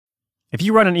If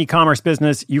you run an e-commerce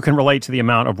business, you can relate to the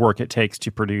amount of work it takes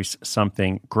to produce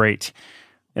something great.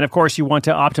 And of course, you want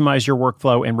to optimize your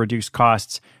workflow and reduce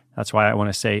costs. That's why I want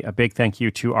to say a big thank you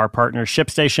to our partner,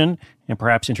 ShipStation, and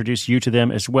perhaps introduce you to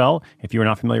them as well. If you are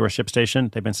not familiar with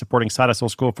ShipStation, they've been supporting Side Hustle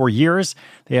School for years.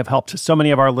 They have helped so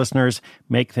many of our listeners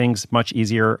make things much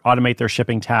easier, automate their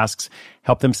shipping tasks,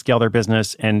 help them scale their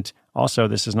business, and also,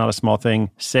 this is not a small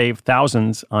thing, save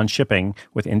thousands on shipping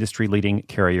with industry-leading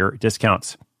carrier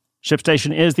discounts.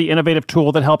 ShipStation is the innovative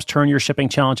tool that helps turn your shipping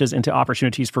challenges into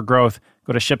opportunities for growth.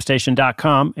 Go to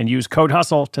ShipStation.com and use code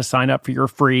HUSTLE to sign up for your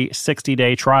free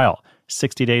 60-day trial.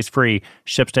 60 days free.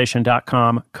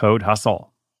 ShipStation.com, code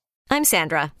HUSTLE. I'm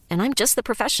Sandra, and I'm just the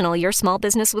professional your small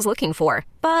business was looking for.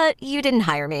 But you didn't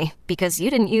hire me because you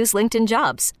didn't use LinkedIn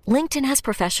Jobs. LinkedIn has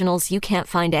professionals you can't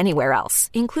find anywhere else,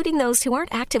 including those who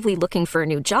aren't actively looking for a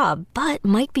new job, but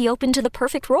might be open to the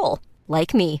perfect role,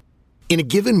 like me. In a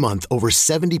given month, over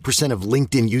 70% of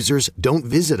LinkedIn users don't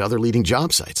visit other leading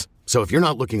job sites. So if you're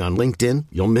not looking on LinkedIn,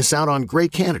 you'll miss out on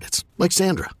great candidates like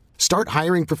Sandra. Start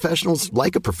hiring professionals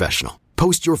like a professional.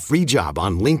 Post your free job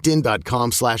on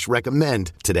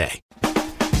linkedin.com/recommend today.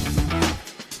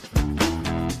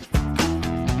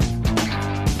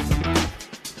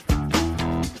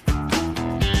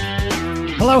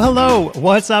 Hello.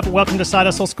 What's up? Welcome to Side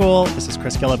Hustle School. This is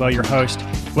Chris Guillebeau, your host.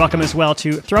 Welcome as well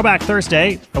to Throwback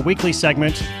Thursday, a weekly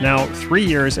segment, now 3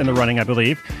 years in the running, I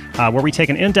believe, where we take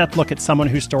an in-depth look at someone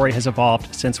whose story has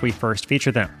evolved since we first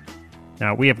featured them.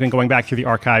 Now, we have been going back through the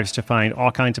archives to find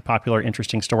all kinds of popular,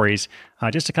 interesting stories,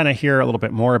 just to kind of hear a little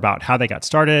bit more about how they got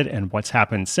started and what's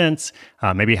happened since,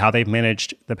 maybe how they've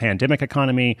managed the pandemic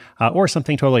economy, or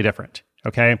something totally different.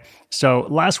 Okay, so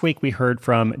last week we heard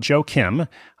from Joe Kim.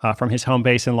 From his home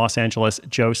base in Los Angeles,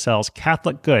 Joe sells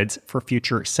Catholic goods for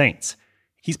future saints.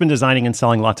 He's been designing and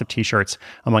selling lots of t-shirts,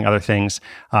 among other things.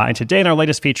 And today in our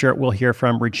latest feature, we'll hear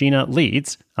from Regina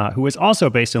Leeds, who is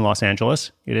also based in Los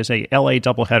Angeles. It is a LA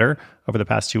doubleheader over the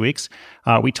past 2 weeks.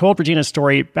 We told Regina's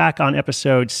story back on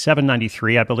episode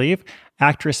 793, I believe.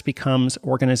 Actress becomes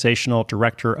organizational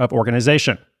director of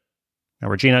organization. Now,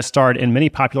 Regina starred in many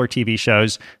popular TV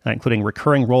shows, including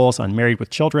recurring roles on Married with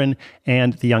Children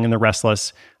and The Young and the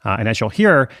Restless. And as you'll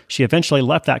hear, she eventually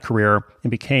left that career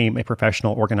and became a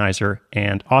professional organizer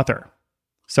and author.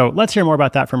 So let's hear more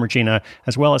about that from Regina,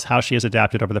 as well as how she has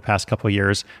adapted over the past couple of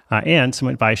years, and some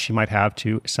advice she might have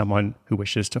to someone who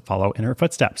wishes to follow in her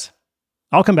footsteps.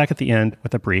 I'll come back at the end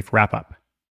with a brief wrap-up.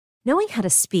 Knowing how to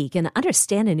speak and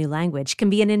understand a new language can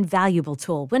be an invaluable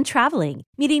tool when traveling,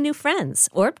 meeting new friends,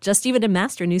 or just even to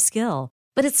master a new skill.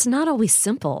 But it's not always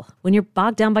simple when you're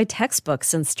bogged down by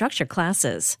textbooks and structured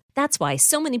classes. That's why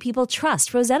so many people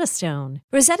trust Rosetta Stone.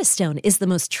 Rosetta Stone is the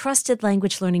most trusted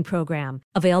language learning program,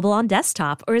 available on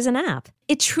desktop or as an app.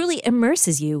 It truly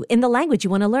immerses you in the language you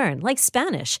want to learn, like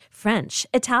Spanish, French,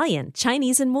 Italian,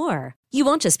 Chinese, and more. You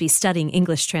won't just be studying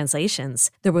English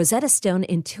translations. The Rosetta Stone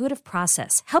intuitive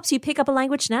process helps you pick up a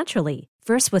language naturally,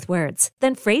 first with words,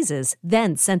 then phrases,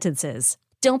 then sentences.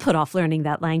 Don't put off learning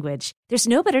that language. There's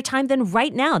no better time than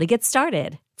right now to get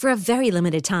started. For a very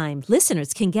limited time,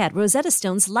 listeners can get Rosetta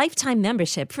Stone's lifetime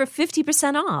membership for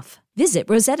 50% off. Visit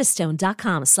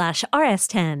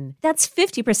rosettastone.com/rs10. That's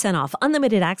 50% off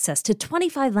unlimited access to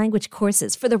 25 language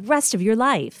courses for the rest of your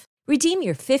life. Redeem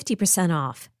your 50%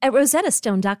 off at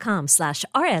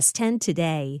rosettastone.com/rs10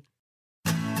 today.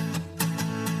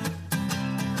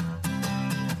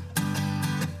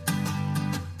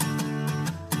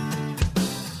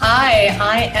 Hi,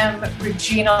 I am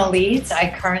Regina Leeds.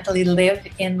 I currently live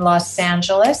in Los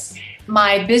Angeles.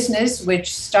 My business,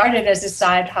 which started as a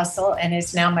side hustle and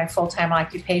is now my full-time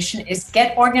occupation, is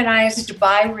Get Organized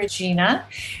by Regina.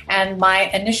 And my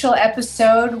initial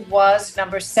episode was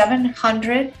number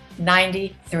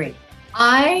 793.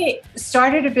 I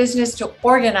started a business to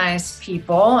organize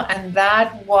people, and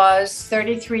that was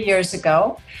 33 years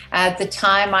ago. At the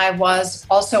time, I was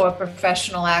also a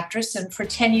professional actress, and for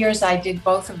 10 years, I did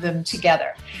both of them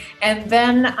together. And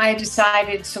then I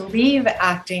decided to leave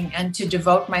acting and to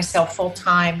devote myself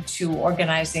full-time to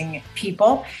organizing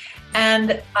people.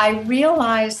 And I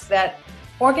realized that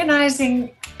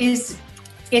organizing it's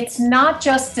not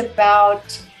just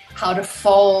about how to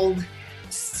fold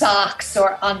socks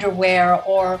or underwear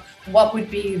or what would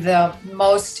be the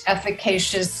most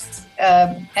efficacious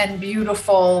and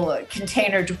beautiful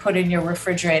container to put in your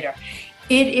refrigerator.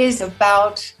 It is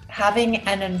about having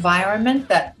an environment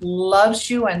that loves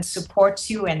you and supports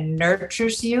you and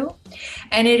nurtures you.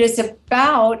 And it is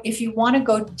about, if you want to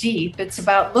go deep, it's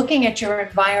about looking at your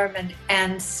environment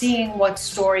and seeing what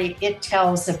story it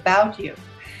tells about you.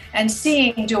 And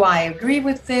seeing, do I agree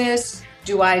with this?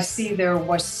 Do I see there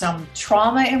was some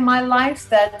trauma in my life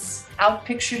that's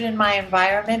outpictured in my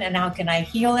environment, and how can I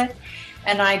heal it?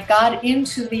 And I got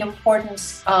into the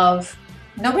importance of,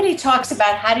 nobody talks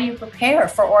about how do you prepare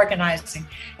for organizing.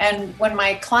 And when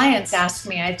my clients ask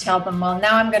me, I tell them, well,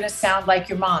 now I'm going to sound like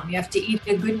your mom. You have to eat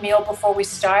a good meal before we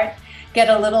start, get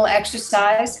a little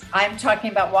exercise. I'm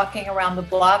talking about walking around the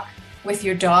block with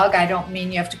your dog. I don't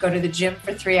mean you have to go to the gym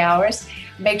for 3 hours.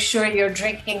 Make sure you're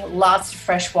drinking lots of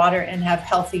fresh water and have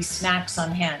healthy snacks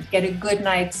on hand. Get a good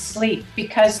night's sleep,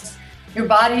 because your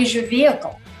body is your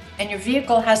vehicle, and your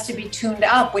vehicle has to be tuned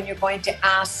up when you're going to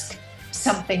ask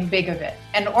something big of it.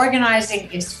 And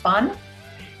organizing is fun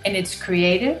and it's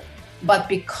creative, but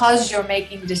because you're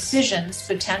making decisions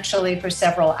potentially for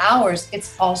several hours,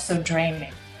 it's also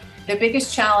draining. The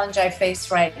biggest challenge I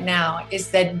face right now is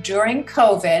that during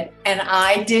COVID, and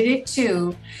I did it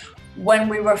too, when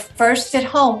we were first at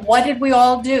home, what did we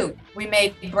all do? We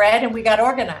made bread and we got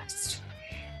organized.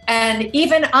 And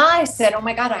even I said, oh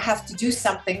my God, I have to do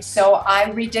something. So I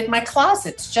redid my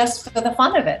closets just for the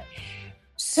fun of it.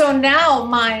 So now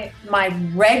my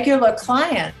regular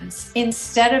clients,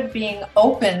 instead of being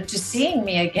open to seeing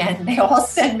me again, they all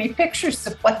send me pictures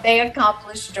of what they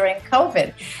accomplished during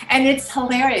COVID. And it's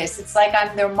hilarious. It's like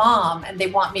I'm their mom and they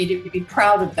want me to be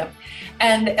proud of them.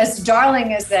 And as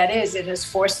darling as that is, it has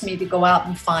forced me to go out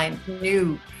and find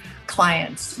new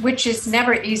clients, which is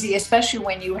never easy, especially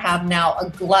when you have now a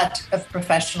glut of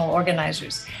professional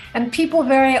organizers. And people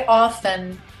very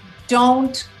often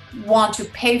don't want to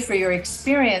pay for your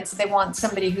experience. They want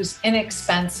somebody who's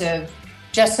inexpensive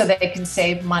just so they can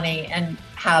save money and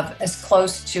have as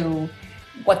close to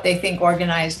what they think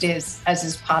organized is as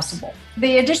is possible.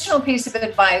 The additional piece of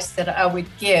advice that I would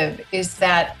give is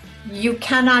that you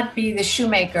cannot be the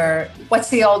shoemaker. What's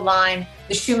the old line?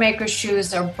 The shoemaker's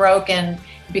shoes are broken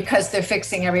because they're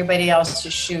fixing everybody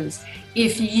else's shoes.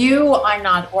 If you are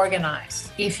not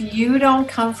organized, if you don't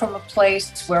come from a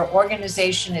place where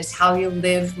organization is how you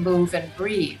live, move, and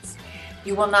breathe,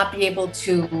 you will not be able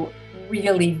to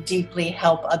really deeply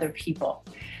help other people.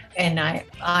 And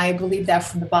I believe that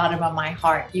from the bottom of my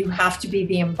heart. You have to be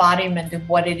the embodiment of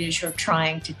what it is you're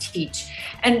trying to teach.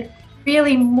 And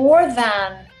really, more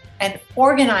than an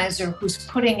organizer who's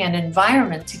putting an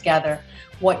environment together,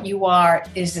 what you are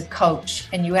is a coach,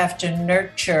 and you have to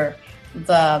nurture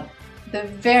the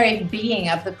very being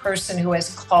of the person who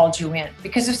has called you in.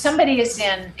 Because if somebody is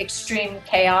in extreme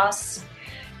chaos,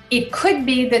 it could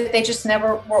be that they just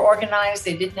never were organized.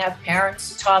 They didn't have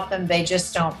parents who taught them. They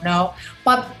just don't know.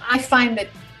 But I find that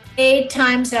 8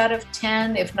 times out of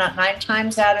 10, if not 9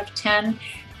 times out of 10,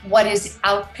 what is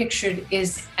outpictured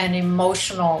is an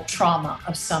emotional trauma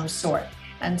of some sort.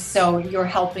 And so you're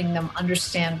helping them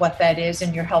understand what that is,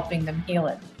 and you're helping them heal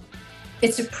it.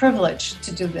 It's a privilege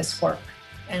to do this work.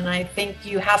 And I think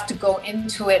you have to go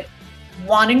into it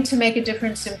wanting to make a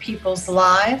difference in people's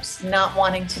lives, not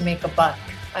wanting to make a buck.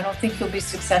 I don't think you'll be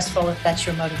successful if that's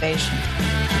your motivation.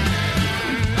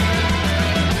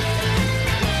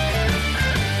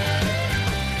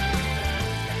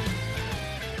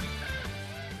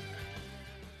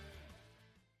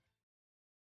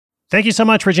 Thank you so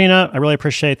much, Regina. I really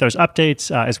appreciate those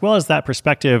updates, as well as that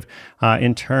perspective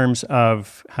in terms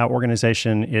of how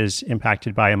organization is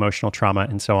impacted by emotional trauma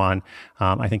and so on.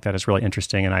 I think that is really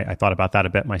interesting, and I thought about that a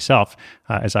bit myself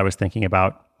as I was thinking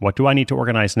about what do I need to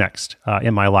organize next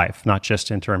in my life, not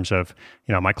just in terms of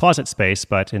my closet space,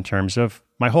 but in terms of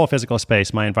my whole physical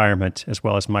space, my environment, as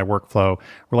well as my workflow,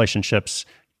 relationships,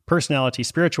 personality,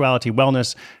 spirituality,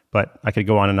 wellness, but I could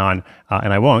go on, and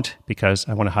I won't, because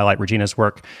I want to highlight Regina's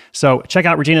work. So check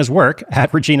out Regina's work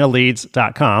at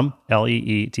reginaleeds.com,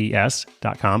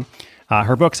 LEEDS.com.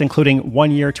 Her books, including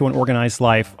 1 Year to an Organized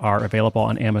Life, are available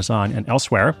on Amazon and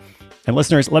elsewhere. And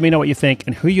listeners, let me know what you think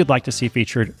and who you'd like to see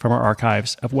featured from our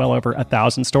archives of well over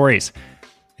 1,000 stories.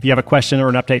 If you have a question or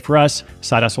an update for us,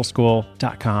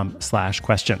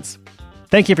 sidehustleschool.com/questions.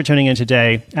 Thank you for tuning in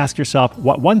today. Ask yourself,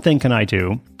 what one thing can I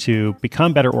do to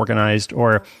become better organized,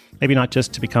 or maybe not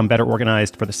just to become better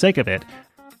organized for the sake of it,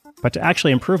 but to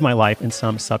actually improve my life in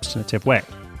some substantive way?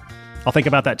 I'll think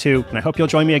about that too, and I hope you'll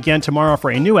join me again tomorrow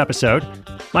for a new episode.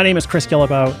 My name is Chris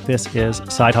Guillebeau. This is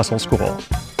Side Hustle School.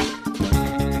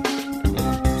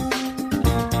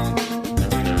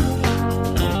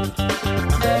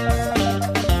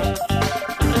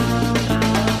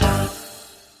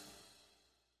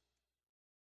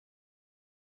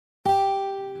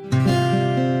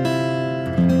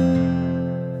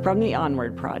 From the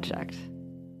Onward Project.